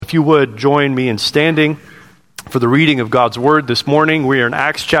if you would join me in standing for the reading of God's Word this morning. We are in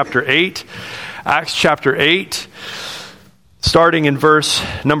Acts chapter 8. Acts chapter 8, starting in verse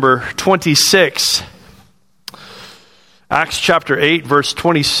number 26. Acts chapter 8, verse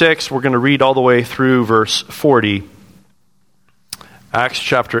 26. We're going to read all the way through verse 40. Acts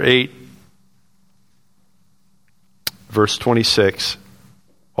chapter 8, verse 26,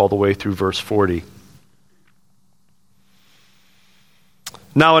 all the way through verse 40.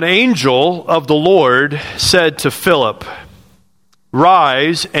 Now an angel of the Lord said to Philip,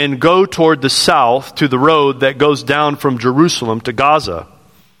 "Rise and go toward the south to the road that goes down from Jerusalem to Gaza.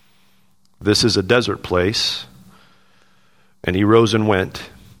 This is a desert place." And he rose and went.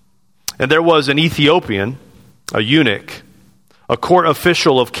 And there was an Ethiopian, a eunuch, a court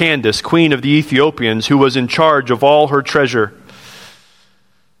official of Candace, queen of the Ethiopians, who was in charge of all her treasure.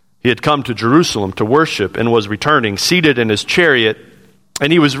 He had come to Jerusalem to worship and was returning, seated in his chariot,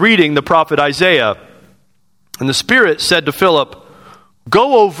 and he was reading the prophet Isaiah. And the Spirit said to Philip,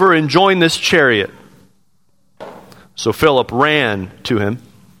 "Go over and join this chariot." So Philip ran to him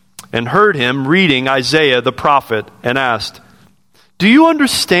and heard him reading Isaiah the prophet and asked, "Do you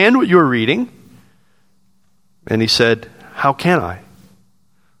understand what you're reading?" And he said, "How can I,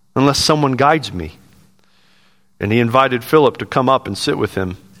 unless someone guides me?" And he invited Philip to come up and sit with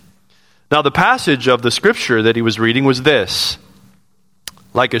him. Now the passage of the scripture that he was reading was this: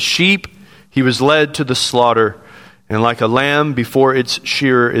 "Like a sheep he was led to the slaughter, and like a lamb before its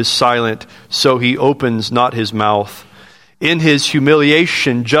shearer is silent, so he opens not his mouth. In his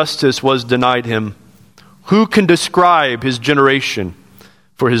humiliation justice was denied him. Who can describe his generation?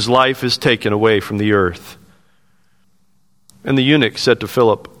 For his life is taken away from the earth." And the eunuch said to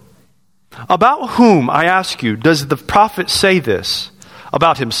Philip, "About whom, I ask you, does the prophet say this?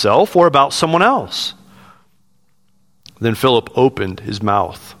 About himself or about someone else?" Then Philip opened his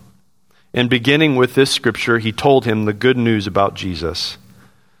mouth, and beginning with this scripture, he told him the good news about Jesus.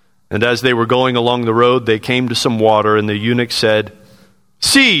 And as they were going along the road, they came to some water, and the eunuch said,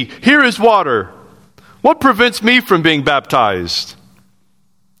 "See, here is water. What prevents me from being baptized?"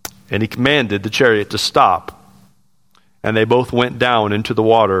 And he commanded the chariot to stop. And they both went down into the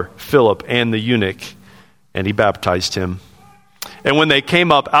water, Philip and the eunuch, and he baptized him. And when they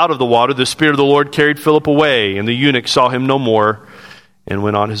came up out of the water, the Spirit of the Lord carried Philip away, and the eunuch saw him no more, and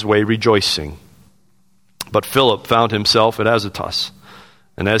went on his way rejoicing. But Philip found himself at Azotus,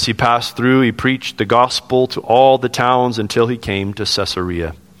 and as he passed through, he preached the gospel to all the towns until he came to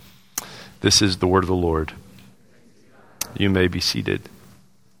Caesarea. This is the word of the Lord. You may be seated.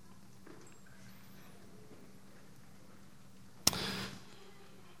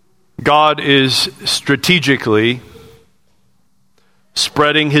 God is strategically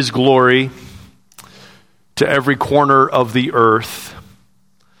spreading his glory to every corner of the earth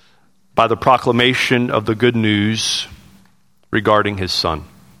by the proclamation of the good news regarding his Son.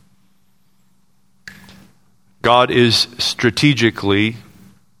 God is strategically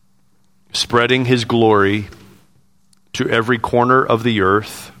spreading his glory to every corner of the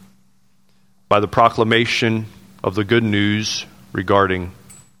earth by the proclamation of the good news regarding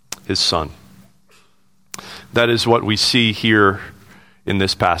his Son. That is what we see here in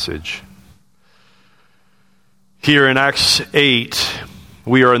this passage. Here in Acts 8,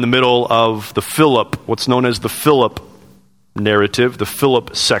 we are in the middle of the Philip, what's known as the Philip narrative, the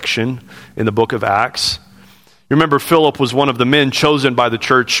Philip section in the book of Acts. You remember Philip was one of the men chosen by the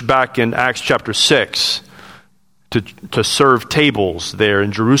church back in Acts chapter 6 to serve tables there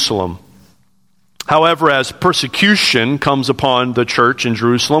in Jerusalem. However, as persecution comes upon the church in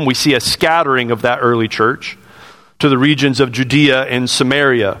Jerusalem, we see a scattering of that early church to the regions of Judea and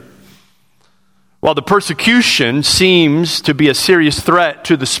Samaria. While the persecution seems to be a serious threat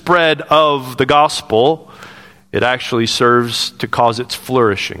to the spread of the gospel, it actually serves to cause its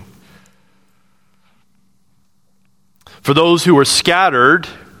flourishing. For those who are scattered,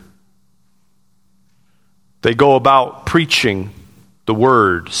 they go about preaching the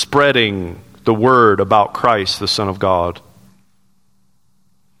word, spreading the word about Christ, the Son of God.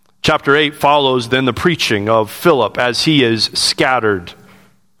 Chapter 8 follows then the preaching of Philip as he is scattered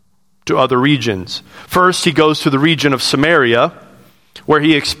to other regions. First, he goes to the region of Samaria, where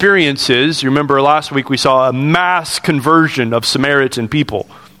he experiences, you remember last week we saw a mass conversion of Samaritan people.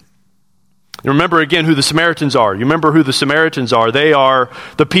 You remember again who the Samaritans are. You remember who the Samaritans are. They are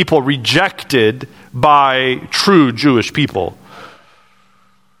the people rejected by true Jewish people.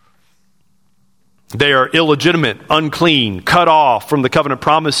 They are illegitimate, unclean, cut off from the covenant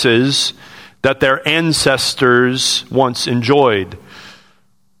promises that their ancestors once enjoyed.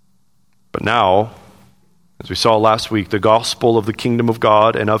 But now, As we saw last week, the gospel of the kingdom of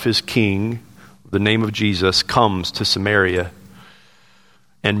God and of his king, the name of Jesus, comes to Samaria.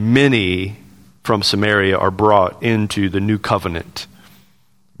 And many from Samaria are brought into the new covenant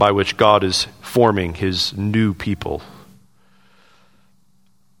by which God is forming his new people.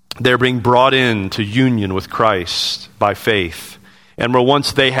 They're being brought into union with Christ by faith. And where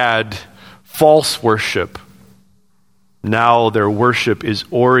once they had false worship, now their worship is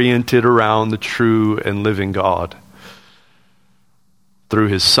oriented around the true and living God through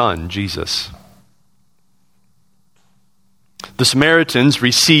his Son, Jesus. The Samaritans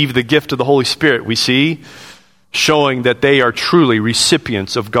receive the gift of the Holy Spirit, we see, showing that they are truly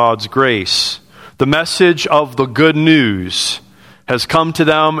recipients of God's grace. The message of the good news has come to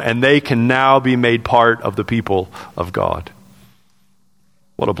them, and they can now be made part of the people of God.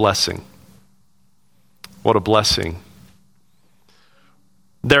 What a blessing. What a blessing.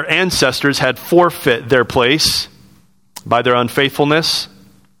 Their ancestors had forfeit their place by their unfaithfulness,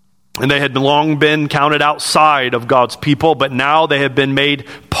 and they had long been counted outside of God's people, but now they have been made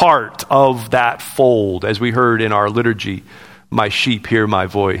part of that fold. As we heard in our liturgy, my sheep hear my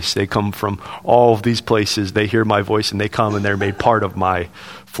voice. They come from all of these places. They hear my voice, and they come, and they're made part of my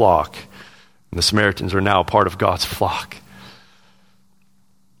flock. And the Samaritans are now part of God's flock.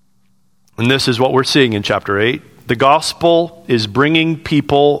 And this is what we're seeing in chapter 8. The gospel is bringing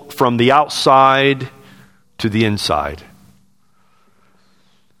people from the outside to the inside.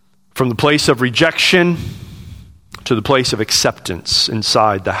 From the place of rejection to the place of acceptance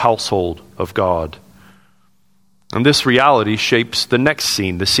inside the household of God. And this reality shapes the next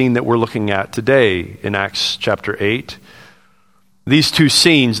scene, the scene that we're looking at today in Acts chapter 8. These two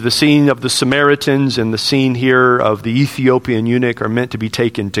scenes, the scene of the Samaritans and the scene here of the Ethiopian eunuch, are meant to be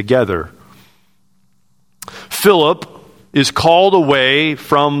taken together. Philip is called away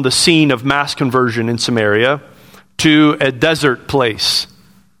from the scene of mass conversion in Samaria to a desert place.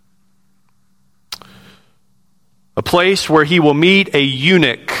 A place where he will meet a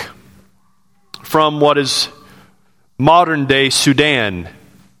eunuch from what is modern day Sudan,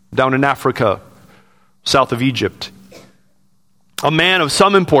 down in Africa, south of Egypt. A man of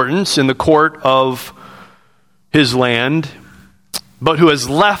some importance in the court of his land, but who has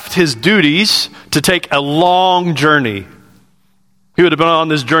left his duties to take a long journey. He would have been on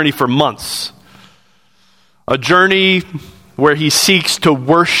this journey for months. A journey where he seeks to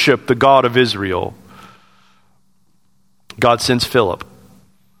worship the God of Israel. God sends Philip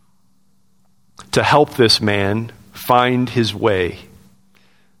to help this man find his way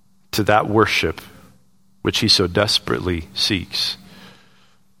to that worship which he so desperately seeks.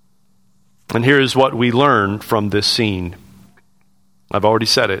 And here's what we learn from this scene. I've already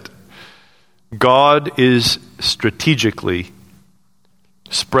said it. God is strategically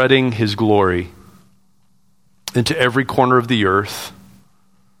spreading his glory into every corner of the earth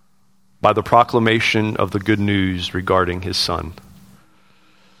by the proclamation of the good news regarding his Son.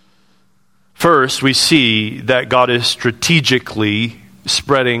 First, we see that God is strategically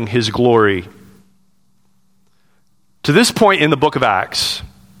spreading his glory. To this point in the book of Acts,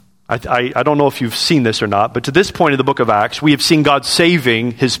 I don't know if you've seen this or not, but to this point in the book of Acts, we have seen God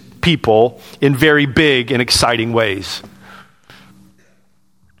saving his people in very big and exciting ways.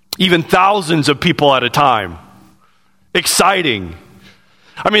 Even thousands of people at a time. Exciting.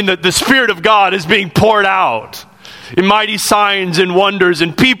 I mean, the Spirit of God is being poured out in mighty signs and wonders,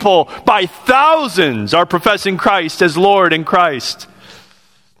 and people by thousands are professing Christ as Lord and Christ.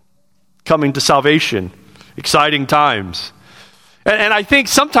 Coming to salvation. Exciting times. And I think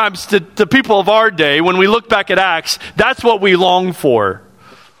sometimes the people of our day, when we look back at Acts, that's what we long for.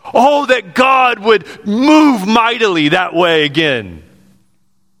 Oh, that God would move mightily that way again.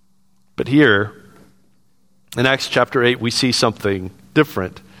 But here, in Acts chapter 8, we see something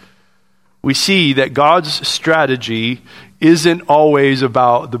different. We see that God's strategy isn't always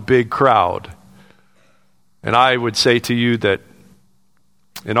about the big crowd. And I would say to you that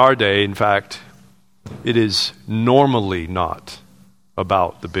in our day, in fact, it is normally not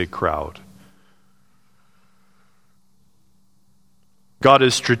about the big crowd. God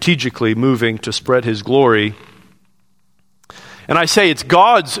is strategically moving to spread his glory. And I say it's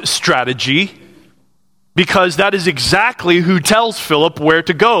God's strategy because that is exactly who tells Philip where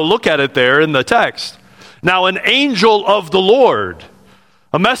to go. Look at it there in the text. Now an angel of the Lord,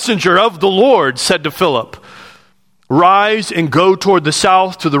 a messenger of the Lord, said to Philip, "Rise and go toward the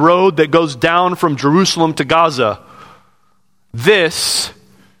south to the road that goes down from Jerusalem to Gaza. This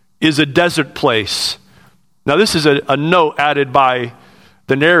is a desert place." Now this is a note added by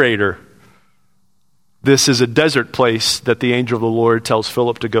the narrator. This is a desert place that the angel of the Lord tells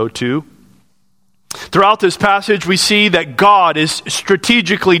Philip to go to. Throughout this passage, we see that God is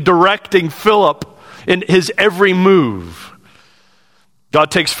strategically directing Philip in his every move. God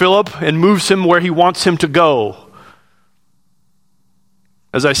takes Philip and moves him where he wants him to go.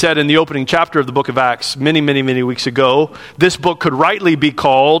 As I said in the opening chapter of the book of Acts many weeks ago, this book could rightly be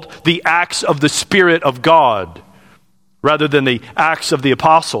called the Acts of the Spirit of God, rather than the Acts of the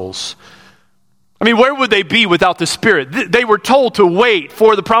Apostles. I mean, where would they be without the Spirit? They were told to wait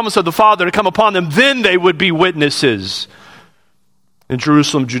for the promise of the Father to come upon them. Then they would be witnesses in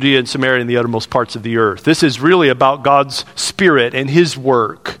Jerusalem, Judea, and Samaria, and the uttermost parts of the earth. This is really about God's Spirit and His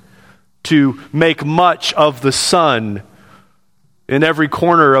work to make much of the Son in every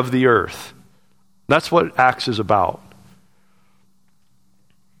corner of the earth. That's what Acts is about.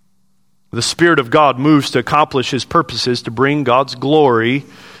 The Spirit of God moves to accomplish His purposes, to bring God's glory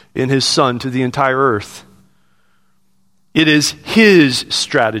in His Son to the entire earth. It is His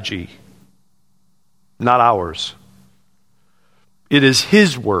strategy, not ours. It is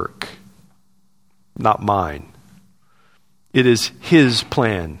His work, not mine. It is His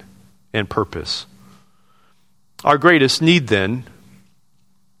plan and purpose. Our greatest need then,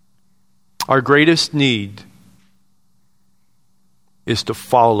 is to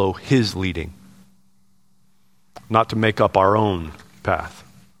follow His leading, not to make up our own path.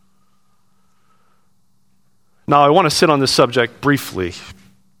 Now, I want to sit on this subject briefly.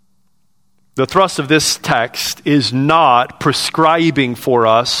 The thrust of this text is not prescribing for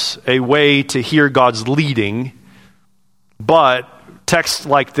us a way to hear God's leading, but texts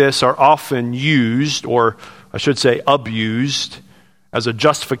like this are often used, or I should say abused, as a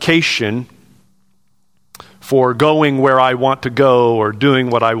justification for going where I want to go or doing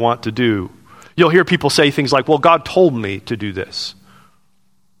what I want to do. You'll hear people say things like, well, God told me to do this.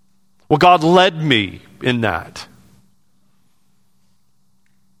 Well, God led me in that.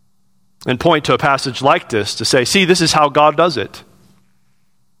 And point to a passage like this to say, see, this is how God does it.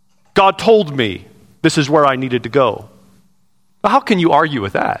 God told me this is where I needed to go. Well, how can you argue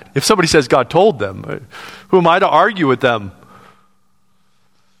with that? If somebody says God told them, who am I to argue with them?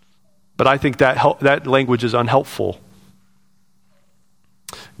 But I think that language is unhelpful.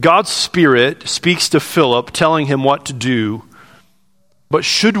 God's Spirit speaks to Philip, telling him what to do. But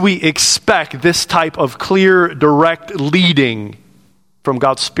should we expect this type of clear, direct leading from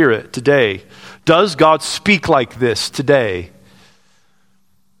God's Spirit today? Does God speak like this today? I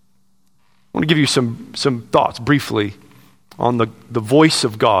want to give you some thoughts briefly on the voice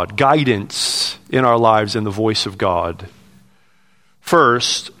of God, guidance in our lives in the voice of God.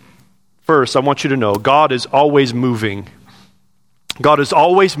 First, I want you to know God is always moving. God is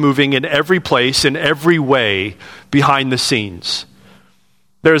always moving in every place, in every way, behind the scenes.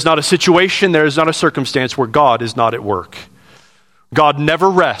 There is not a situation, there is not a circumstance where God is not at work. God never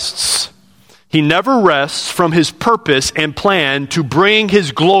rests. He never rests from His purpose and plan to bring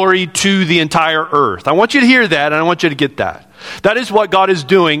His glory to the entire earth. I want you to hear that, and I want you to get that. That is what God is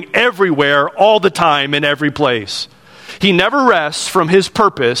doing everywhere, all the time, in every place. He never rests from His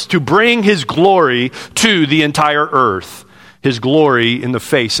purpose to bring His glory to the entire earth. His glory in the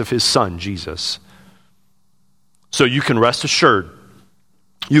face of His Son, Jesus. So you can rest assured.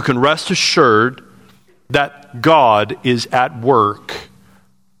 You can rest assured that God is at work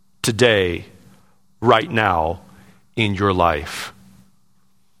today, right now, in your life.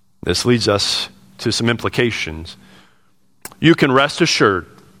 This leads us to some implications. You can rest assured,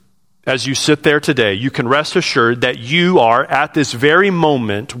 as you sit there today, you can rest assured that you are at this very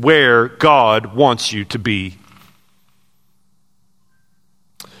moment where God wants you to be.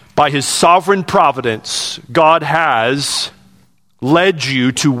 By His sovereign providence, God has led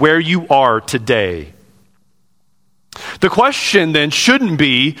you to where you are today. The question then shouldn't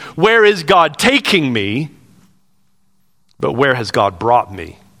be, where is God taking me? But where has God brought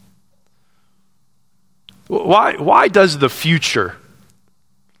me? Why does the future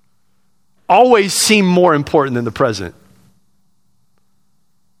always seem more important than the present?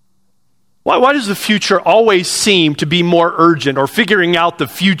 Why does the future always seem to be more urgent, or figuring out the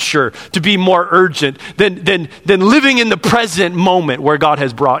future to be more urgent than living in the present moment where God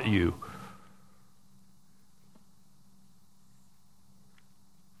has brought you?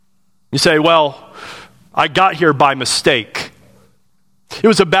 You say, well, I got here by mistake. It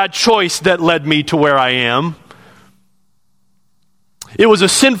was a bad choice that led me to where I am. It was a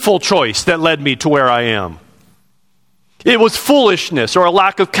sinful choice that led me to where I am. It was foolishness or a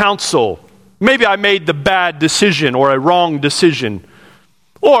lack of counsel. Maybe I made the bad decision or a wrong decision.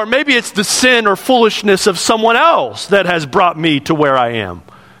 Or maybe it's the sin or foolishness of someone else that has brought me to where I am.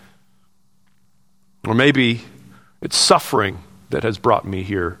 Or maybe it's suffering that has brought me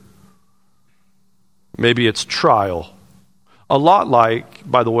here. Maybe it's trial. A lot like,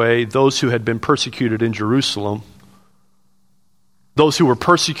 by the way, those who had been persecuted in Jerusalem. Those who were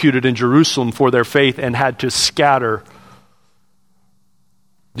persecuted in Jerusalem for their faith and had to scatter.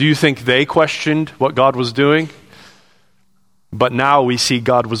 Do you think they questioned what God was doing? But now we see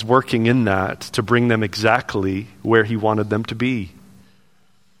God was working in that to bring them exactly where he wanted them to be.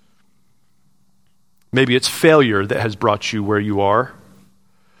 Maybe it's failure that has brought you where you are.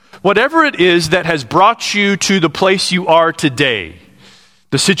 Whatever it is that has brought you to the place you are today,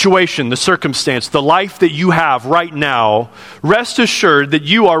 the situation, the circumstance, the life that you have right now, rest assured that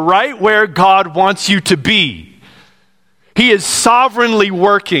you are right where God wants you to be. He is sovereignly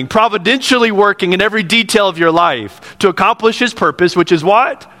working, providentially working in every detail of your life to accomplish his purpose, which is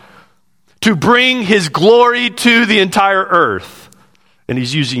what? To bring his glory to the entire earth. And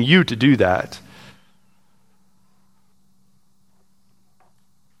he's using you to do that.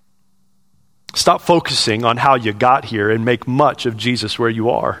 Stop focusing on how you got here and make much of Jesus where you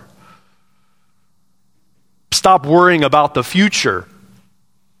are. Stop worrying about the future,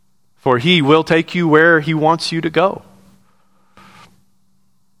 for he will take you where he wants you to go.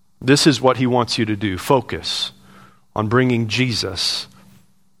 This is what he wants you to do. Focus on bringing Jesus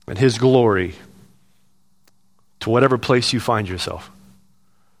and his glory to whatever place you find yourself.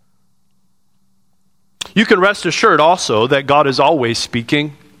 You can rest assured also that God is always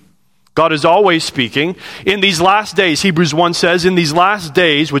speaking. God is always speaking. In these last days, Hebrews 1 says, in these last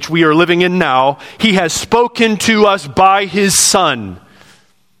days, which we are living in now, he has spoken to us by his Son.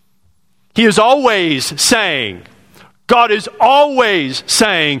 He is always saying, God is always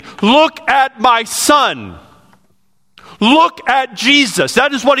saying, look at my Son. Look at Jesus.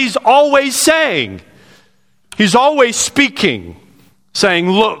 That is what he's always saying. He's always speaking, saying,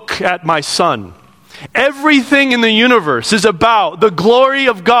 look at my Son. Everything in the universe is about the glory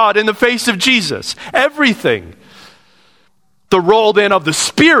of God in the face of Jesus. Everything. The role then of the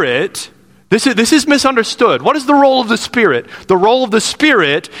Spirit, this is misunderstood. What is the role of the Spirit? The role of the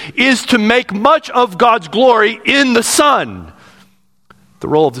Spirit is to make much of God's glory in the Son. The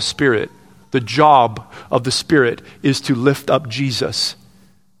role of the Spirit, the job of the Spirit is to lift up Jesus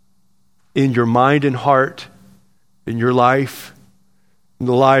in your mind and heart, in your life, in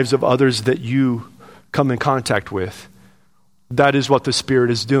the lives of others that you come in contact with. That is what the Spirit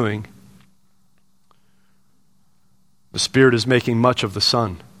is doing. The Spirit is making much of the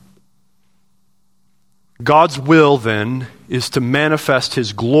Son. God's will then is to manifest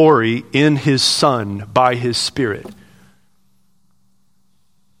his glory in his Son by his Spirit.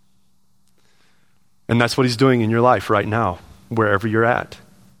 And that's what he's doing in your life right now, wherever you're at.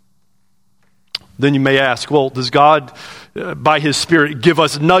 Then you may ask, well, does God, by his Spirit, give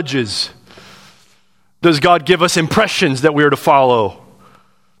us nudges? Does God give us impressions that we are to follow?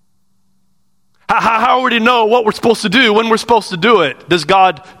 How are we to know what we're supposed to do, when we're supposed to do it? Does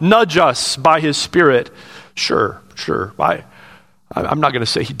God nudge us by his Spirit? Sure. I'm not going to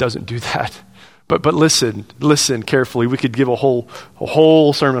say he doesn't do that. But listen carefully. We could give a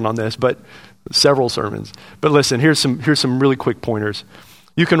whole sermon on this, but several sermons. But listen, here's some really quick pointers.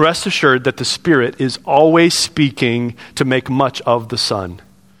 You can rest assured that the Spirit is always speaking to make much of the Son.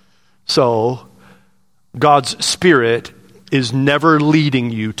 So, God's Spirit is never leading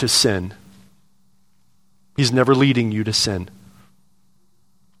you to sin. He's never leading you to sin.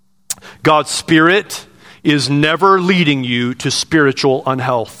 God's Spirit is never leading you to spiritual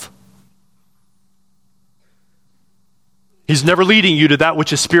unhealth. He's never leading you to that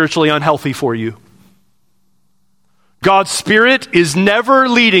which is spiritually unhealthy for you. God's Spirit is never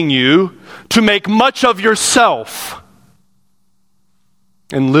leading you to make much of yourself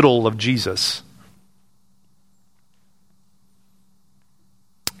and little of Jesus.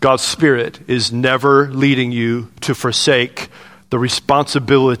 God's Spirit is never leading you to forsake the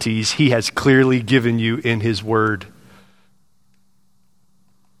responsibilities he has clearly given you in his word.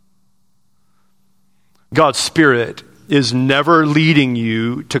 God's Spirit is never leading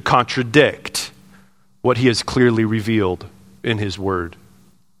you to contradict what he has clearly revealed in his word.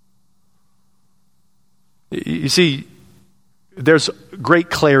 You see, there's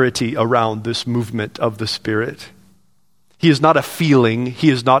great clarity around this movement of the Spirit. He is not a feeling. He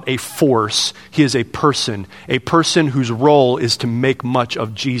is not a force. He is a person whose role is to make much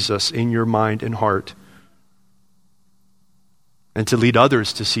of Jesus in your mind and heart and to lead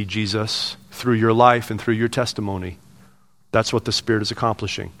others to see Jesus through your life and through your testimony. That's what the Spirit is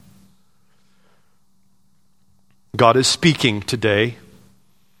accomplishing. God is speaking today.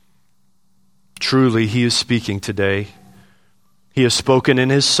 Truly, he is speaking today. He has spoken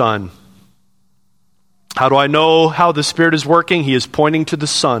in his Son. How do I know how the Spirit is working? He is pointing to the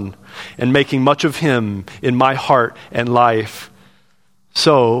Son and making much of him in my heart and life.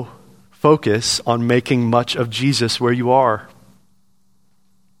 So, focus on making much of Jesus where you are.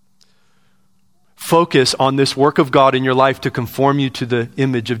 Focus on this work of God in your life to conform you to the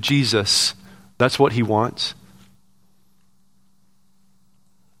image of Jesus. That's what he wants.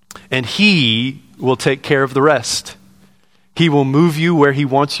 And he will take care of the rest. He will move you where he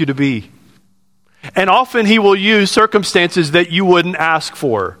wants you to be. And often he will use circumstances that you wouldn't ask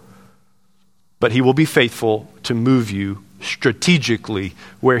for. But he will be faithful to move you strategically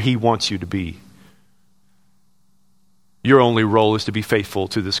where he wants you to be. Your only role is to be faithful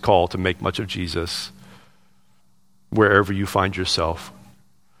to this call to make much of Jesus wherever you find yourself.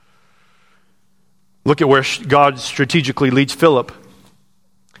 Look at where God strategically leads Philip.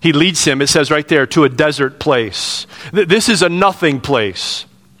 He leads him, it says right there, to a desert place. This is a nothing place.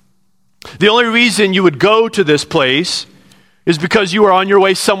 The only reason you would go to this place is because you are on your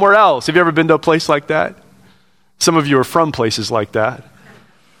way somewhere else. Have you ever been to a place like that? Some of you are from places like that.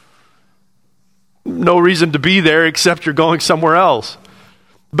 No reason to be there except you're going somewhere else.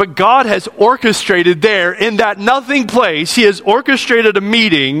 But God has orchestrated there in that nothing place, he has orchestrated a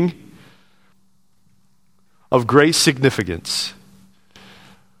meeting of great significance.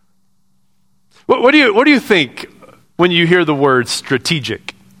 What do you think when you hear the word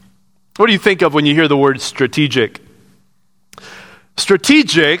strategic? What do you think of when you hear the word strategic?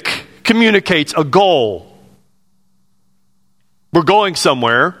 Strategic communicates a goal. We're going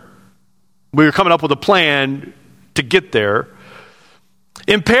somewhere. We're coming up with a plan to get there.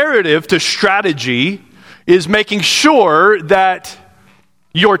 Imperative to strategy is making sure that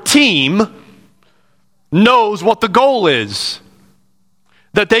your team knows what the goal is,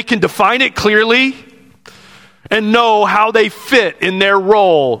 that they can define it clearly and know how they fit in their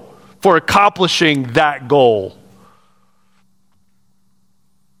role for accomplishing that goal.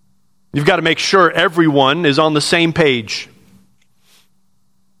 You've got to make sure everyone is on the same page,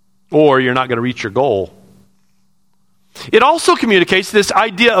 or you're not going to reach your goal. It also communicates, this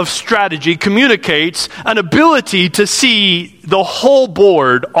idea of strategy communicates an ability to see the whole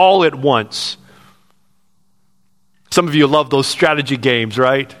board all at once. Some of you love those strategy games,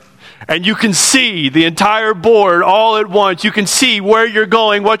 right? And you can see the entire board all at once. You can see where you're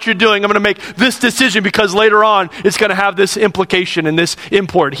going, what you're doing. I'm going to make this decision because later on it's going to have this implication and this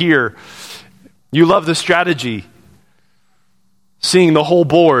import here. You love the strategy. Seeing the whole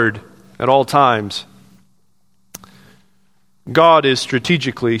board at all times. God is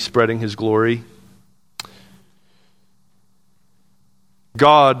strategically spreading his glory.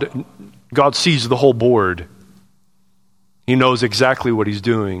 God sees the whole board. He knows exactly what he's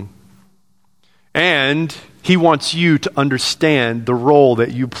doing. And he wants you to understand the role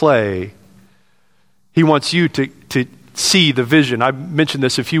that you play. He wants you to see the vision. I mentioned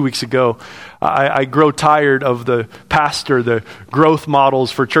this a few weeks ago. I grow tired of the growth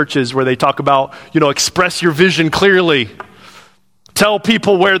models for churches where they talk about, express your vision clearly. Tell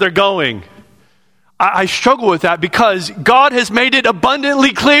people where they're going. I struggle with that because God has made it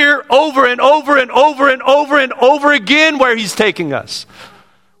abundantly clear over and over and over and over and over again where he's taking us,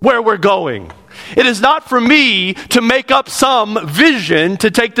 where we're going. It is not for me to make up some vision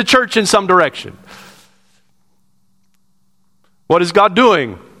to take the church in some direction. What is God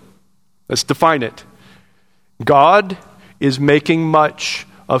doing? Let's define it. God is making much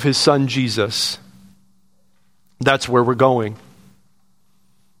of his son Jesus. That's where we're going.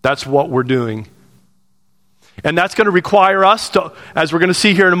 That's what we're doing. And that's going to require us to, as we're going to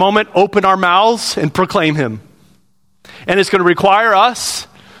see here in a moment, open our mouths and proclaim him. And it's going to require us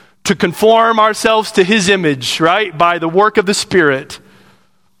to conform ourselves to his image, right? By the work of the Spirit.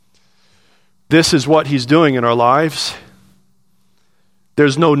 This is what he's doing in our lives.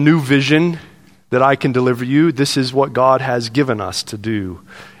 There's no new vision that I can deliver you. This is what God has given us to do.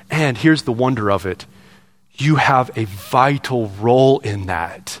 And here's the wonder of it. You have a vital role in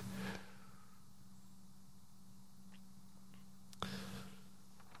that.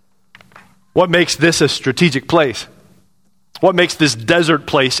 What makes this a strategic place? What makes this desert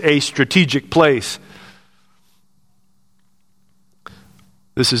place a strategic place?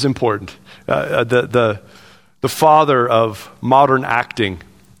 This is important. The father of modern acting,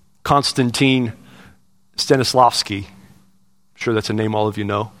 Konstantin Stanislavski, I'm sure that's a name all of you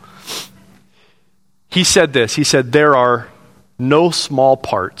know. He said this, he said, there are no small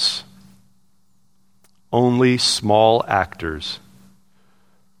parts, only small actors.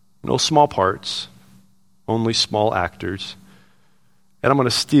 No small parts, only small actors. And I'm going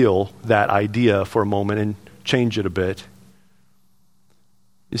to steal that idea for a moment and change it a bit.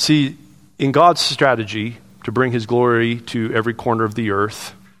 You see, in God's strategy to bring his glory to every corner of the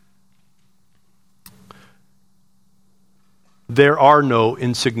earth, there are no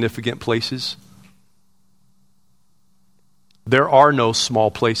insignificant places. There are no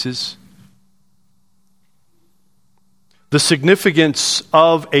small places. The significance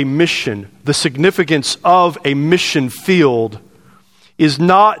of a mission, the significance of a mission field is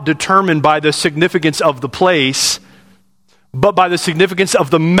not determined by the significance of the place, but by the significance of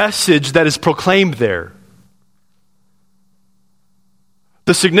the message that is proclaimed there.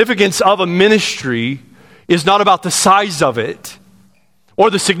 The significance of a ministry is not about the size of it or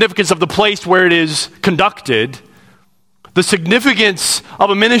the significance of the place where it is conducted. The significance of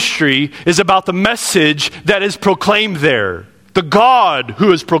a ministry is about the message that is proclaimed there, the God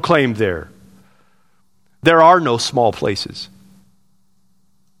who is proclaimed there. There are no small places,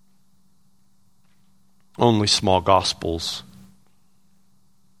 only small gospels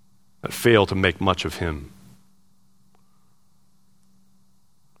that fail to make much of him.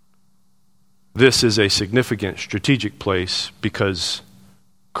 This is a significant strategic place because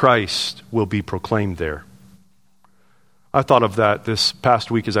Christ will be proclaimed there. I thought of that this past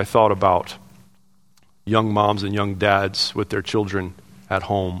week as I thought about young moms and young dads with their children at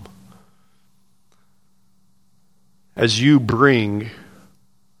home. As you bring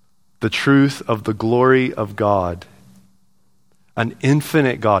the truth of the glory of God, an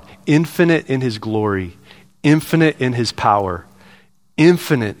infinite God, infinite in his glory, infinite in his power,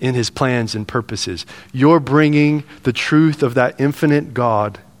 infinite in his plans and purposes. You're bringing the truth of that infinite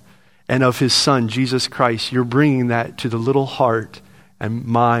God and of his Son, Jesus Christ. You're bringing that to the little heart and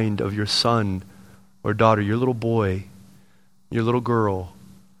mind of your son or daughter, your little boy, your little girl.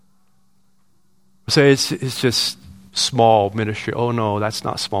 Say it's just small ministry. Oh no, that's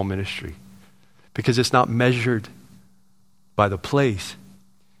not small ministry. Because it's not measured by the place.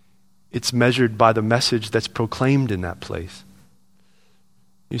 It's measured by the message that's proclaimed in that place.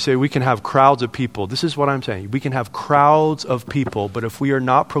 You say, we can have crowds of people. This is what I'm saying. We can have crowds of people, but if we are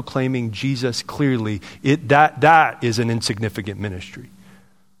not proclaiming Jesus clearly, that is an insignificant ministry.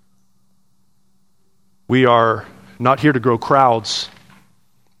 We are not here to grow crowds,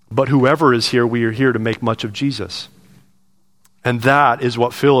 but whoever is here, we are here to make much of Jesus. And that is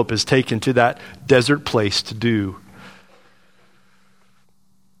what Philip is taken to that desert place to do.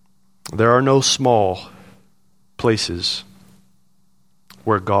 There are no small places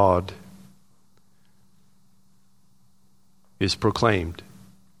where God is proclaimed.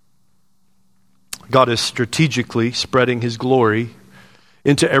 God is strategically spreading his glory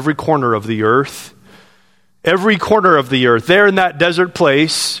into every corner of the earth. Every corner of the earth. There in that desert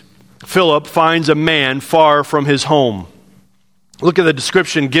place, Philip finds a man far from his home. Look at the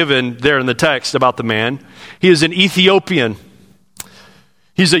description given there in the text about the man. He is an Ethiopian.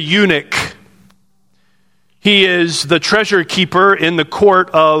 He's a eunuch. He is the treasure keeper in the court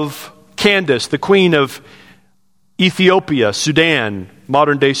of Candace, the queen of Ethiopia, Sudan,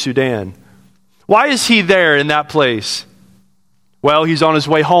 modern-day Sudan. Why is he there in that place? Well, he's on his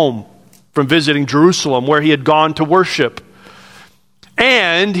way home from visiting Jerusalem, where he had gone to worship.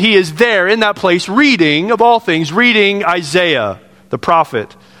 And he is there in that place reading, of all things, reading Isaiah, the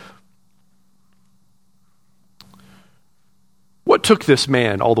prophet. What took this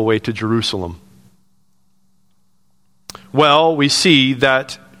man all the way to Jerusalem? Well, we see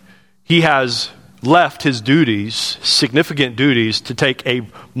that he has left his duties, significant duties, to take a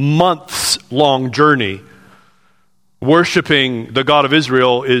months-long journey. Worshiping the God of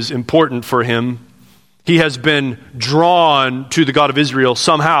Israel is important for him. He has been drawn to the God of Israel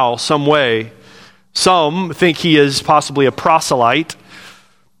somehow, some way. Some think he is possibly a proselyte,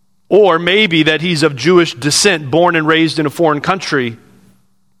 or maybe that he's of Jewish descent, born and raised in a foreign country.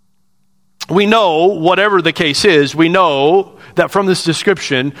 We know, whatever the case is, we know that from this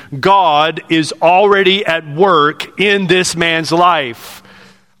description, God is already at work in this man's life.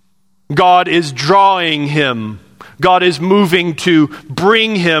 God is drawing him. God is moving to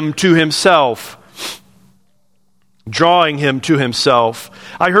bring him to himself. Drawing him to himself.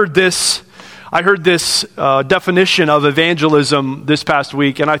 I heard this definition of evangelism this past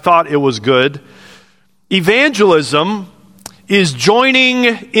week, and I thought it was good. Evangelism is joining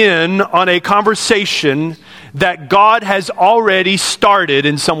in on a conversation that God has already started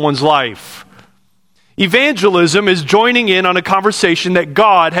in someone's life. Evangelism is joining in on a conversation that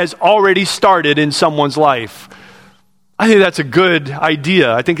God has already started in someone's life. I think that's a good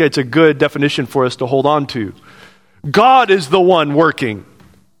idea. I think it's a good definition for us to hold on to. God is the one working.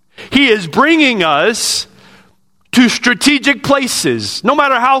 He is bringing us to strategic places, no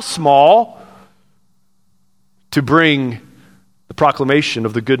matter how small, to bring the proclamation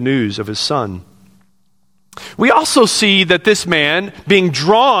of the good news of his Son. We also see that this man, being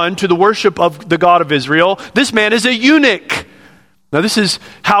drawn to the worship of the God of Israel, this man is a eunuch. Now, this is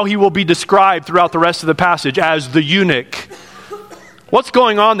how he will be described throughout the rest of the passage, as the eunuch. What's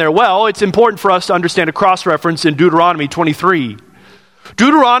going on there? Well, it's important for us to understand a cross-reference in Deuteronomy 23.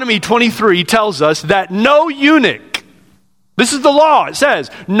 Deuteronomy 23 tells us that no eunuch, this is the law, it says,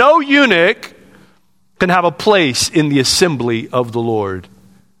 no eunuch can have a place in the assembly of the Lord.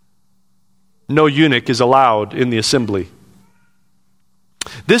 No eunuch is allowed in the assembly.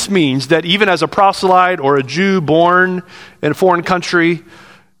 This means that even as a proselyte or a Jew born in a foreign country,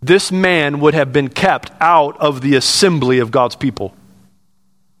 this man would have been kept out of the assembly of God's people.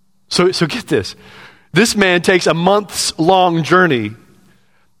 So get this. This man takes a months-long journey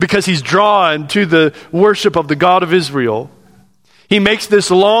because he's drawn to the worship of the God of Israel. He makes this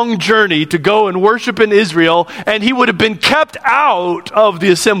long journey to go and worship in Israel, and he would have been kept out of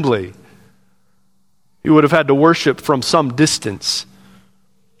the assembly. He would have had to worship from some distance.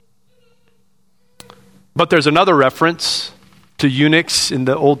 But there's another reference to eunuchs in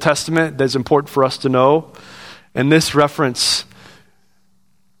the Old Testament that's important for us to know. And this reference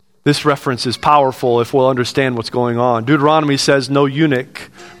is powerful if we'll understand what's going on. Deuteronomy says no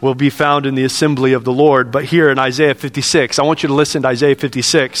eunuch will be found in the assembly of the Lord. But here in Isaiah 56, I want you to listen to Isaiah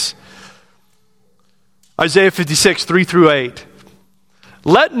 56. Isaiah 56, 3 through 8.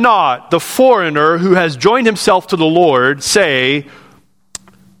 Let not the foreigner who has joined himself to the Lord say,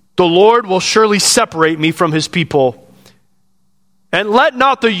 the Lord will surely separate me from his people. And let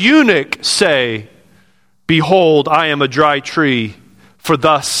not the eunuch say, behold, I am a dry tree, for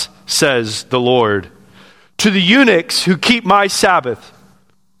thus says the Lord. To the eunuchs who keep my Sabbath,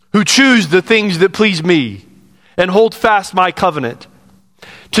 who choose the things that please me, and hold fast my covenant.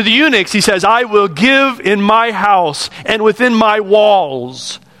 To the eunuchs, he says, I will give in my house and within my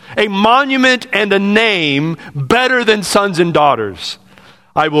walls a monument and a name better than sons and daughters.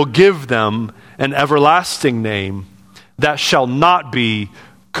 I will give them an everlasting name that shall not be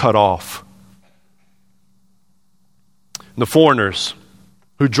cut off. The foreigners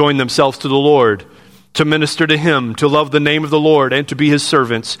who join themselves to the Lord, to minister to him, to love the name of the Lord, and to be his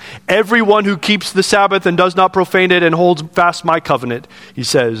servants. Everyone who keeps the Sabbath and does not profane it and holds fast my covenant, he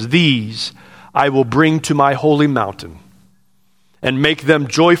says, these I will bring to my holy mountain and make them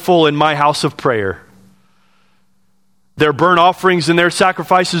joyful in my house of prayer. Their burnt offerings and their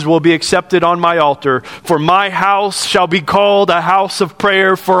sacrifices will be accepted on my altar, for my house shall be called a house of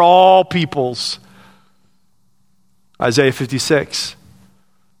prayer for all peoples. Isaiah 56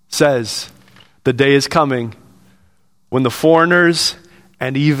 says, the day is coming when the foreigners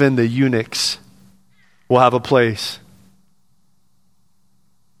and even the eunuchs will have a place.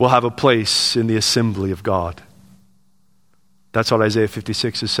 Will have a place in the assembly of God. That's what Isaiah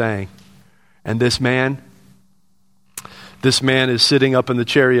 56 is saying. And this man is sitting up in the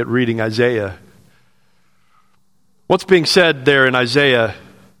chariot reading Isaiah. What's being said there in Isaiah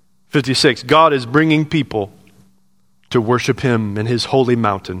 56? God is bringing people to worship him in his holy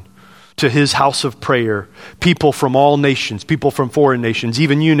mountain, to his house of prayer. People from all nations, people from foreign nations,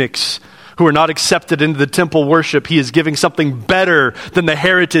 even eunuchs who are not accepted into the temple worship. He is giving something better than the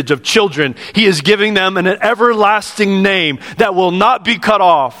heritage of children. He is giving them an everlasting name that will not be cut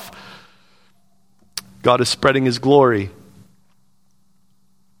off. God is spreading his glory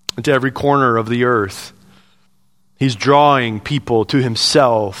into every corner of the earth. He's drawing people to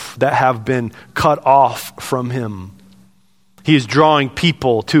himself that have been cut off from him. He is drawing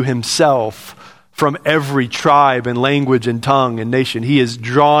people to himself from every tribe and language and tongue and nation. He is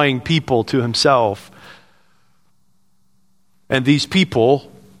drawing people to himself. And these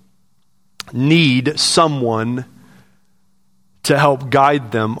people need someone to help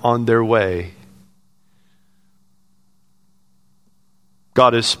guide them on their way.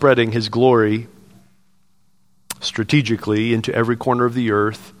 God is spreading his glory strategically into every corner of the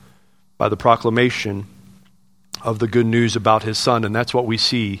earth by the proclamation of the good news about his Son. And that's what we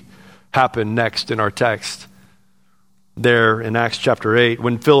see happen next in our text. There in Acts chapter 8,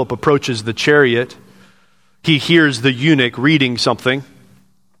 when Philip approaches the chariot, he hears the eunuch reading something.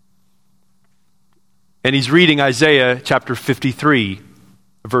 And he's reading Isaiah chapter 53,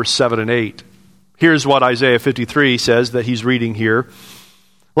 verse 7 and 8. Here's what Isaiah 53 says that he's reading here.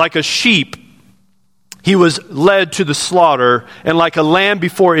 Like a sheep, he was led to the slaughter, and like a lamb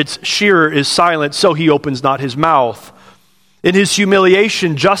before its shearer is silent, so he opens not his mouth. In his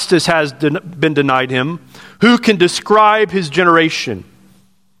humiliation, justice has been denied him. Who can describe his generation?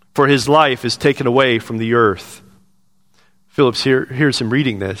 For his life is taken away from the earth. Philip hears him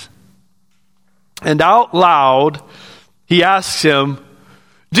reading this. And out loud, he asks him,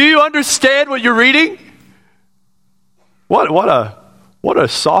 "Do you understand what you're reading?" What a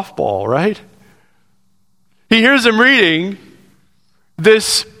softball, right? He hears him reading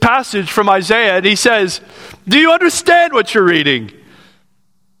this passage from Isaiah, and he says, "Do you understand what you're reading?"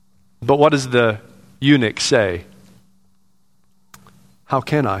 But what does the eunuch say? "How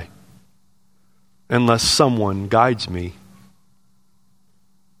can I, unless someone guides me?"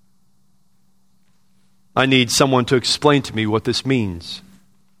 I need someone to explain to me what this means.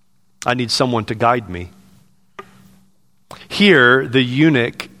 I need someone to guide me. Here, the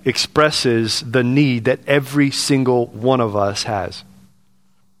eunuch expresses the need that every single one of us has.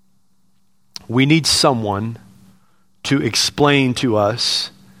 We need someone to explain to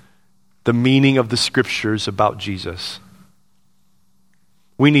us the meaning of the scriptures about Jesus.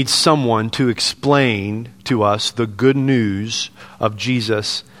 We need someone to explain to us the good news of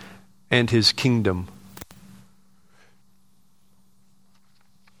Jesus and his kingdom.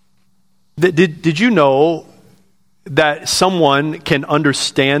 Did you know that someone can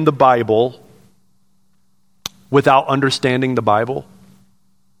understand the Bible without understanding the Bible?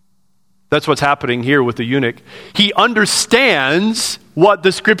 That's what's happening here with the eunuch. He understands what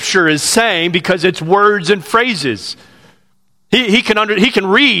the scripture is saying because it's words and phrases. He can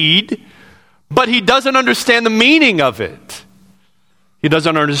read, but he doesn't understand the meaning of it. He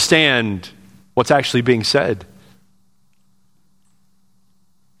doesn't understand what's actually being said.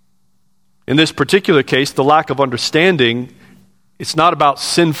 In this particular case, the lack of understanding, it's not about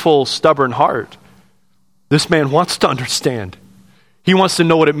sinful, stubborn heart. This man wants to understand. He wants to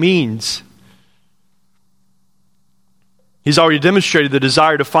know what it means. He's already demonstrated the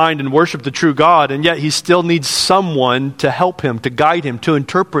desire to find and worship the true God, and yet he still needs someone to help him, to guide him, to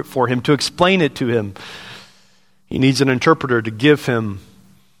interpret for him, to explain it to him. He needs an interpreter to give him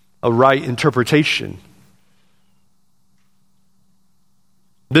a right interpretation.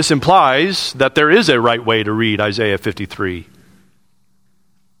 This implies that there is a right way to read Isaiah 53.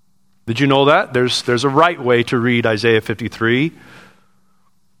 Did you know that? There's a right way to read Isaiah 53.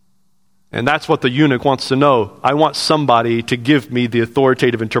 And that's what the eunuch wants to know. I want somebody to give me the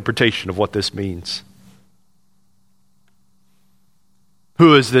authoritative interpretation of what this means.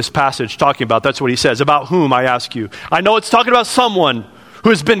 Who is this passage talking about? That's what he says. About whom, I ask you. I know it's talking about someone who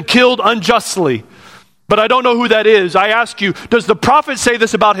has been killed unjustly, but I don't know who that is. I ask you, does the prophet say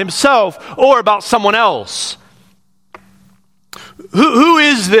this about himself or about someone else? Who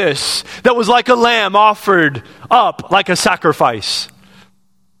is this that was like a lamb offered up like a sacrifice?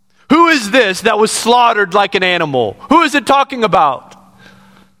 Who is this that was slaughtered like an animal? Who is it talking about?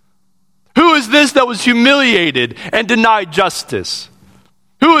 Who is this that was humiliated and denied justice?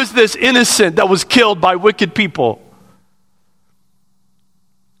 Who is this innocent that was killed by wicked people?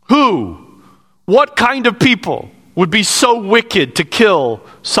 Who? What kind of people would be so wicked to kill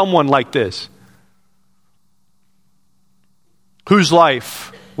someone like this? Whose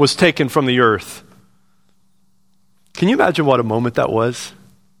life was taken from the earth? Can you imagine what a moment that was?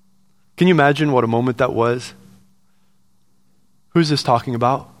 Can you imagine what a moment that was? Who's this talking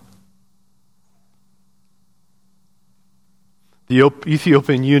about? The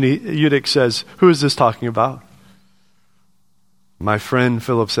Ethiopian eunuch says, who is this talking about? My friend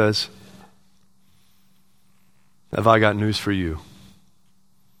Philip says, have I got news for you?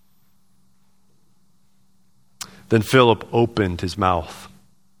 Then Philip opened his mouth.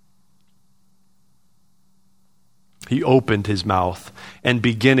 He opened his mouth, and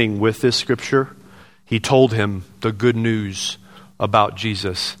beginning with this scripture, he told him the good news about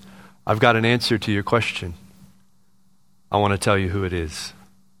Jesus. I've got an answer to your question. I want to tell you who it is,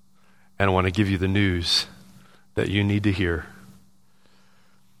 and I want to give you the news that you need to hear.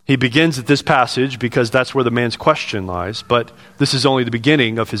 He begins at this passage because that's where the man's question lies, but this is only the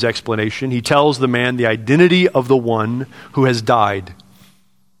beginning of his explanation. He tells the man the identity of the one who has died.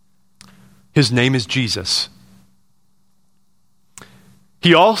 His name is Jesus.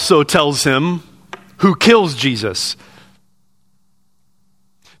 He also tells him who kills Jesus.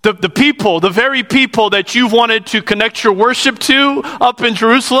 The people, the very people that you've wanted to connect your worship to up in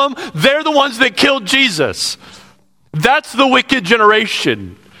Jerusalem, they're the ones that killed Jesus. That's the wicked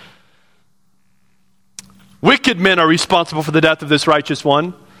generation. Wicked men are responsible for the death of this righteous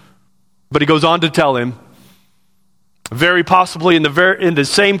one. But he goes on to tell him, very possibly in the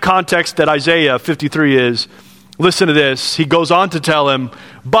same context that Isaiah 53 is, listen to this. He goes on to tell him,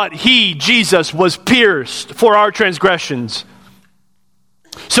 but he, Jesus, was pierced for our transgressions.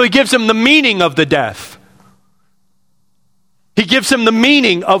 So he gives him the meaning of the death. He gives him the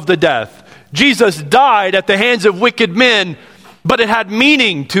meaning of the death. Jesus died at the hands of wicked men, but it had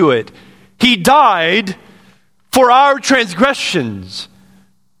meaning to it. He died for our transgressions.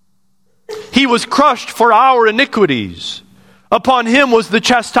 He was crushed for our iniquities. Upon him was the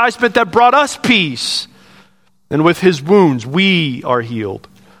chastisement that brought us peace. And with his wounds we are healed.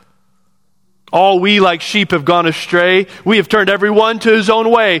 All we like sheep have gone astray. We have turned everyone to his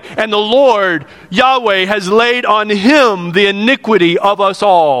own way. And the Lord, Yahweh, has laid on him the iniquity of us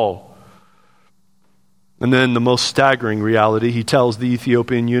all. And then the most staggering reality, he tells the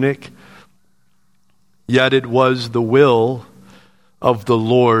Ethiopian eunuch, yet it was the will of the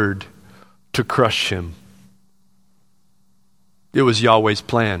Lord to crush him. It was Yahweh's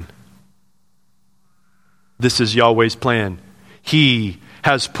plan. This is Yahweh's plan. He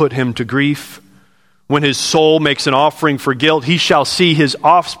has put him to grief. When his soul makes an offering for guilt, he shall see his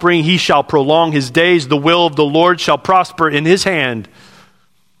offspring. He shall prolong his days. The will of the Lord shall prosper in his hand.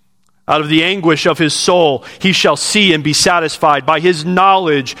 Out of the anguish of his soul, he shall see and be satisfied. By his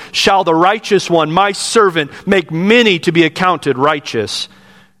knowledge shall the righteous one, my servant, make many to be accounted righteous,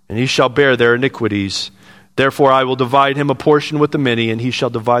 and he shall bear their iniquities. Therefore I will divide him a portion with the many, and he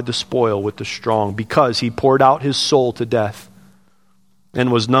shall divide the spoil with the strong, because he poured out his soul to death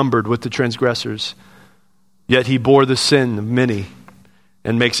and was numbered with the transgressors. Yet he bore the sin of many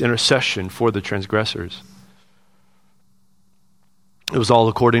and makes intercession for the transgressors. It was all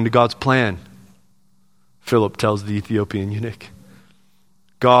according to God's plan, Philip tells the Ethiopian eunuch.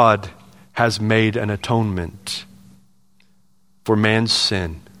 God has made an atonement for man's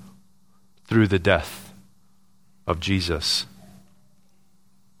sin through the death of Jesus.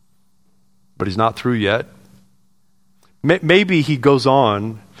 But he's not through yet. Maybe he goes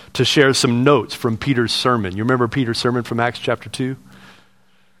on to share some notes from Peter's sermon. You remember Peter's sermon from Acts chapter 2?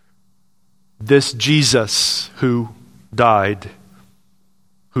 This Jesus who died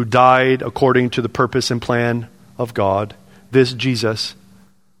according to the purpose and plan of God, this Jesus,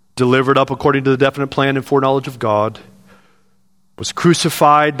 delivered up according to the definite plan and foreknowledge of God, was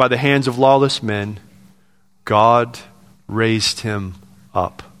crucified by the hands of lawless men. God raised him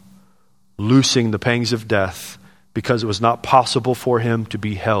up, loosing the pangs of death, because it was not possible for him to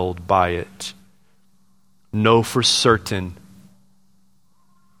be held by it. Know for certain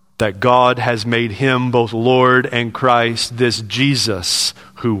that God has made him both Lord and Christ, this Jesus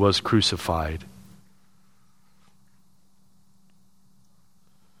who was crucified.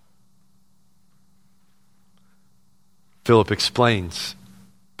 Philip explains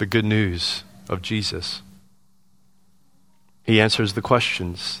the good news of Jesus. He answers the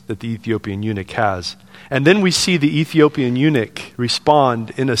questions that the Ethiopian eunuch has. And then we see the Ethiopian eunuch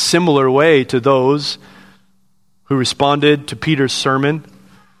respond in a similar way to those who responded to Peter's sermon.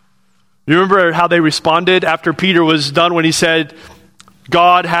 You remember how they responded after Peter was done when he said,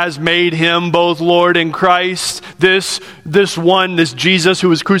 God has made him both Lord and Christ, this Jesus who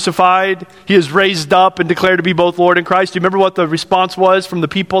was crucified. He is raised up and declared to be both Lord and Christ. Do you remember what the response was from the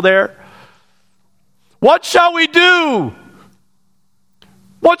people there? What shall we do?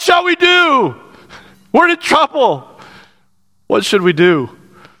 What shall we do? We're in trouble. What should we do?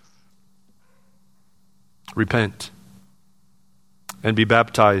 Repent and be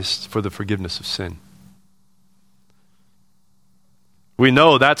baptized for the forgiveness of sin. We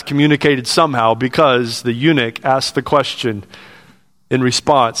know that's communicated somehow because the eunuch asked the question in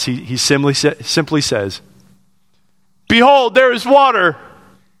response. He simply says, behold, there is water.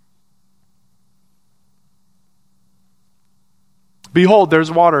 Behold, there's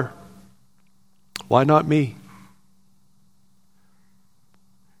water. Why not me?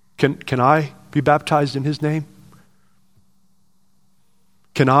 Can I be baptized in his name?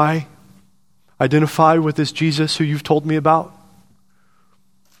 Can I identify with this Jesus who you've told me about?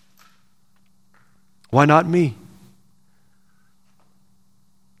 Why not me?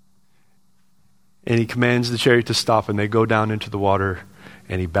 And he commands the chariot to stop, and they go down into the water,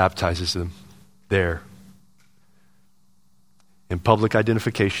 and he baptizes them there in public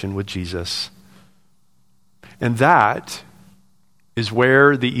identification with Jesus. And that is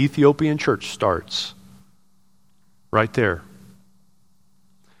where the Ethiopian church starts. Right there.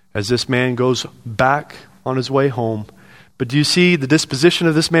 As this man goes back on his way home. But do you see the disposition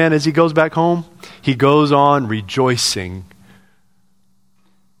of this man as he goes back home? He goes on rejoicing.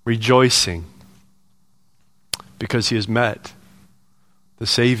 Rejoicing. Because he has met the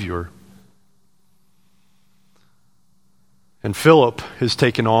Savior. And Philip has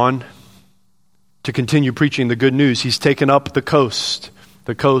taken on to continue preaching the good news. He's taken up the coast,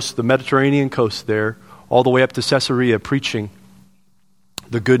 the Mediterranean coast there, all the way up to Caesarea, preaching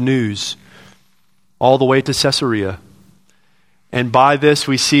the good news, all the way to Caesarea. And by this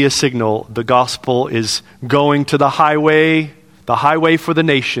we see a signal. The gospel is going to the highway for the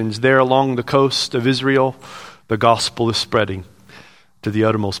nations there along the coast of Israel, the gospel is spreading to the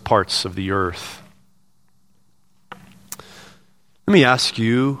uttermost parts of the earth. Let me ask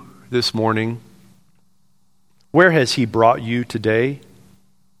you this morning, where has he brought you today?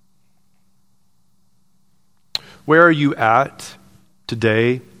 Where are you at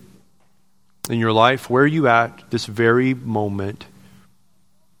today in your life? Where are you at this very moment?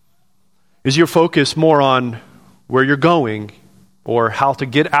 Is your focus more on where you're going, or how to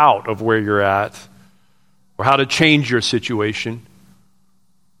get out of where you're at, or how to change your situation?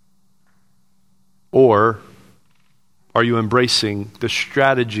 Or are you embracing the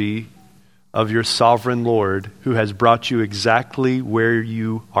strategy of your sovereign Lord who has brought you exactly where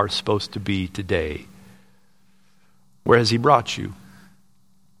you are supposed to be today? Where has he brought you?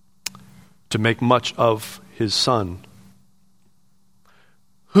 To make much of his Son.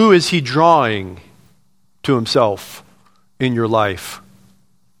 Who is he drawing to himself in your life?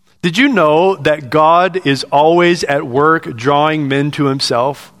 Did you know that God is always at work drawing men to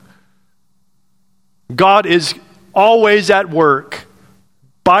himself? God is always at work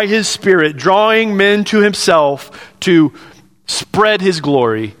by his Spirit drawing men to himself to spread his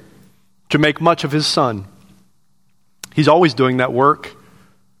glory, to make much of his Son. He's always doing that work.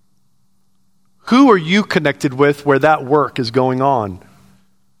 Who are you connected with where that work is going on?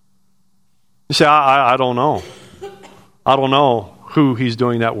 You say, I don't know. I don't know who he's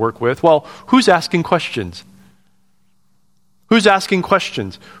doing that work with. Well, who's asking questions? Who's asking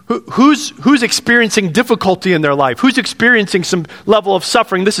questions? Who's experiencing difficulty in their life? Who's experiencing some level of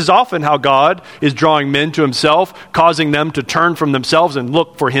suffering? This is often how God is drawing men to himself, causing them to turn from themselves and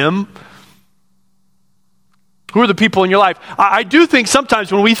look for him. Who are the people in your life? I do think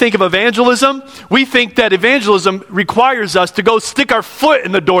sometimes when we think of evangelism, we think that evangelism requires us to go stick our foot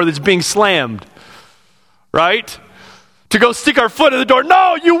in the door that's being slammed. Right? To go stick our foot in the door.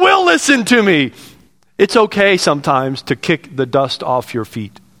 No, you will listen to me. It's okay sometimes to kick the dust off your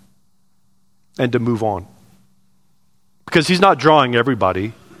feet and to move on. Because he's not drawing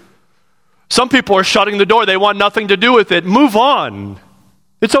everybody. Some people are shutting the door. They want nothing to do with it. Move on.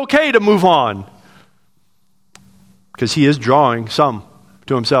 It's okay to move on. Because he is drawing some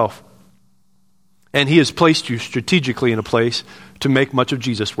to himself. And he has placed you strategically in a place to make much of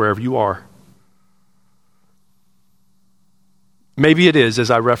Jesus wherever you are. Maybe it is,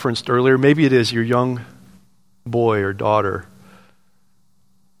 as I referenced earlier, maybe it is your young boy or daughter.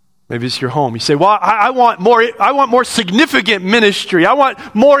 Maybe it's your home. You say, well, I want more significant ministry. I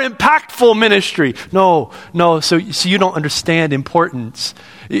want more impactful ministry. No, so you don't understand importance.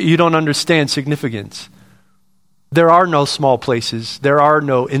 You don't understand significance. There are no small places. There are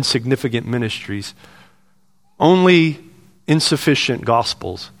no insignificant ministries. Only insufficient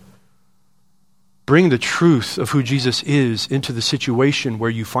gospels. Bring the truth of who Jesus is into the situation where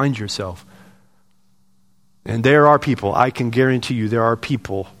you find yourself. And there are people, I can guarantee you, there are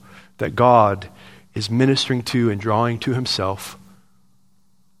people that God is ministering to and drawing to himself.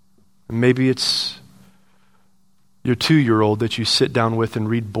 And maybe it's your 2-year-old that you sit down with and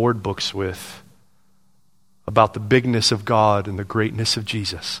read board books with about the bigness of God and the greatness of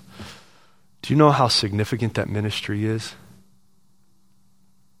Jesus. Do you know how significant that ministry is?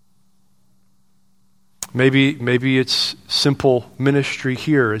 Maybe it's simple ministry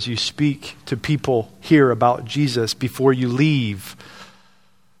here as you speak to people here about Jesus before you leave.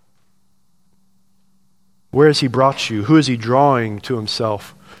 Where has he brought you? Who is he drawing to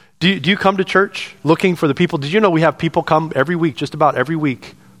himself? Do you come to church looking for the people? Did you know we have people come every week, just about every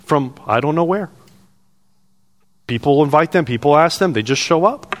week, from I don't know where? People invite them, people ask them, they just show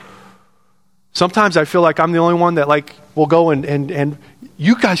up. Sometimes I feel like I'm the only one that will go and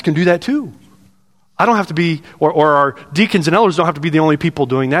you guys can do that too. I don't have to be, or our deacons and elders don't have to be the only people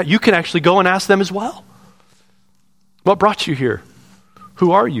doing that. You can actually go and ask them as well. What brought you here?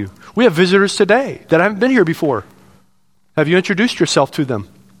 Who are you? We have visitors today that haven't been here before. Have you introduced yourself to them?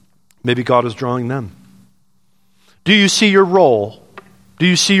 Maybe God is drawing them. Do you see your role? Do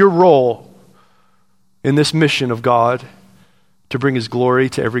you see your role in this mission of God to bring his glory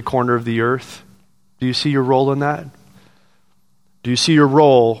to every corner of the earth? Do you see your role in that? Do you see your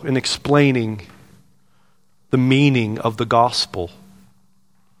role in explaining the meaning of the gospel?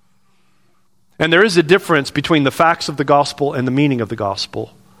 And there is a difference between the facts of the gospel and the meaning of the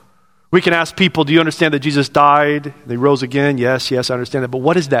gospel. We can ask people, do you understand that Jesus died and he rose again? Yes, I understand that. But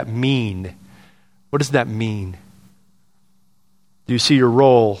what does that mean? What does that mean? Do you see your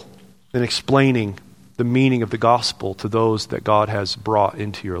role in explaining the meaning of the gospel to those that God has brought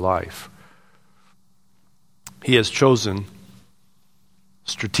into your life? He has chosen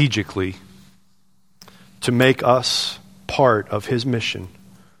strategically to make us part of his mission,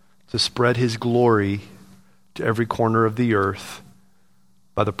 to spread his glory to every corner of the earth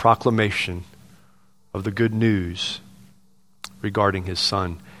by the proclamation of the good news regarding his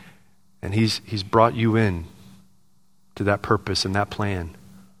Son. And he's brought you in to that purpose and that plan.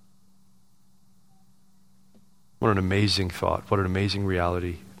 What an amazing thought. What an amazing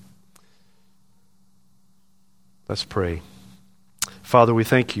reality. Let's pray. Father, we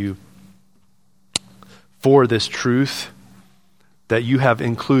thank you for this truth that you have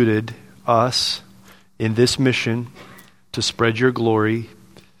included us in this mission to spread your glory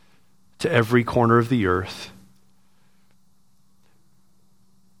to every corner of the earth.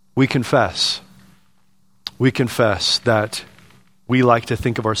 We confess that we like to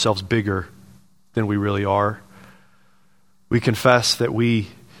think of ourselves bigger than we really are. We confess that we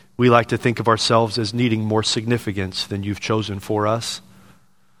like to think of ourselves as needing more significance than you've chosen for us.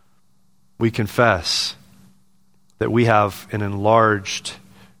 We confess that we have an enlarged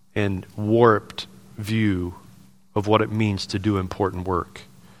and warped view of what it means to do important work.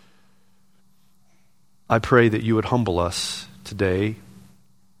 I pray that you would humble us today,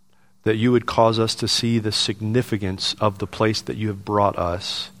 that you would cause us to see the significance of the place that you have brought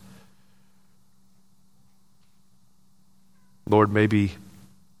us. Lord, maybe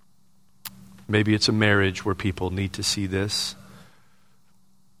it's a marriage where people need to see this.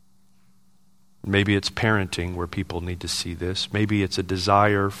 Maybe it's parenting where people need to see this. Maybe it's a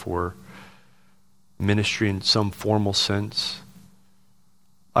desire for ministry in some formal sense.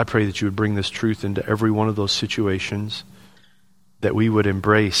 I pray that you would bring this truth into every one of those situations, that we would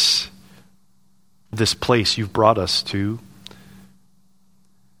embrace this place you've brought us to,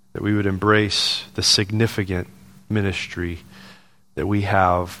 that we would embrace the significant ministry that we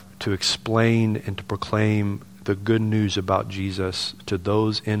have to explain and to proclaim the good news about Jesus to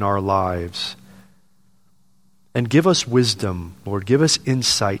those in our lives. And give us wisdom, Lord. Give us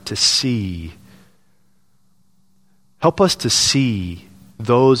insight to see. Help us to see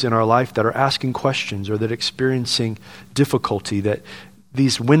those in our life that are asking questions or that are experiencing difficulty, that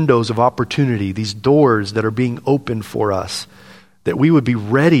these windows of opportunity, these doors that are being opened for us, that we would be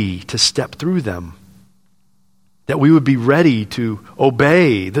ready to step through them, that we would be ready to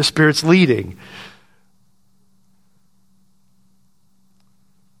obey the Spirit's leading.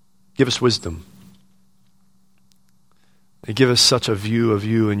 Give us wisdom. And give us such a view of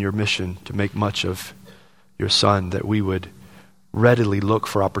you and your mission to make much of your Son, that we would readily look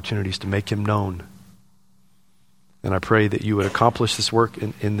for opportunities to make him known. And I pray that you would accomplish this work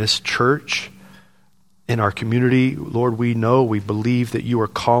in this church, in our community. Lord, we believe that you are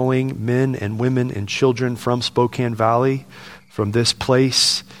calling men and women and children from Spokane Valley, from this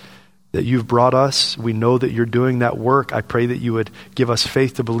place that you've brought us. We know that you're doing that work. I pray that you would give us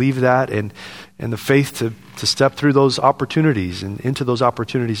faith to believe that, and the faith to step through those opportunities and into those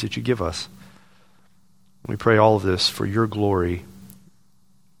opportunities that you give us. We pray all of this for your glory,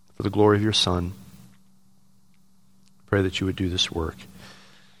 for the glory of your Son. Pray that you would do this work.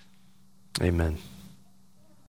 Amen.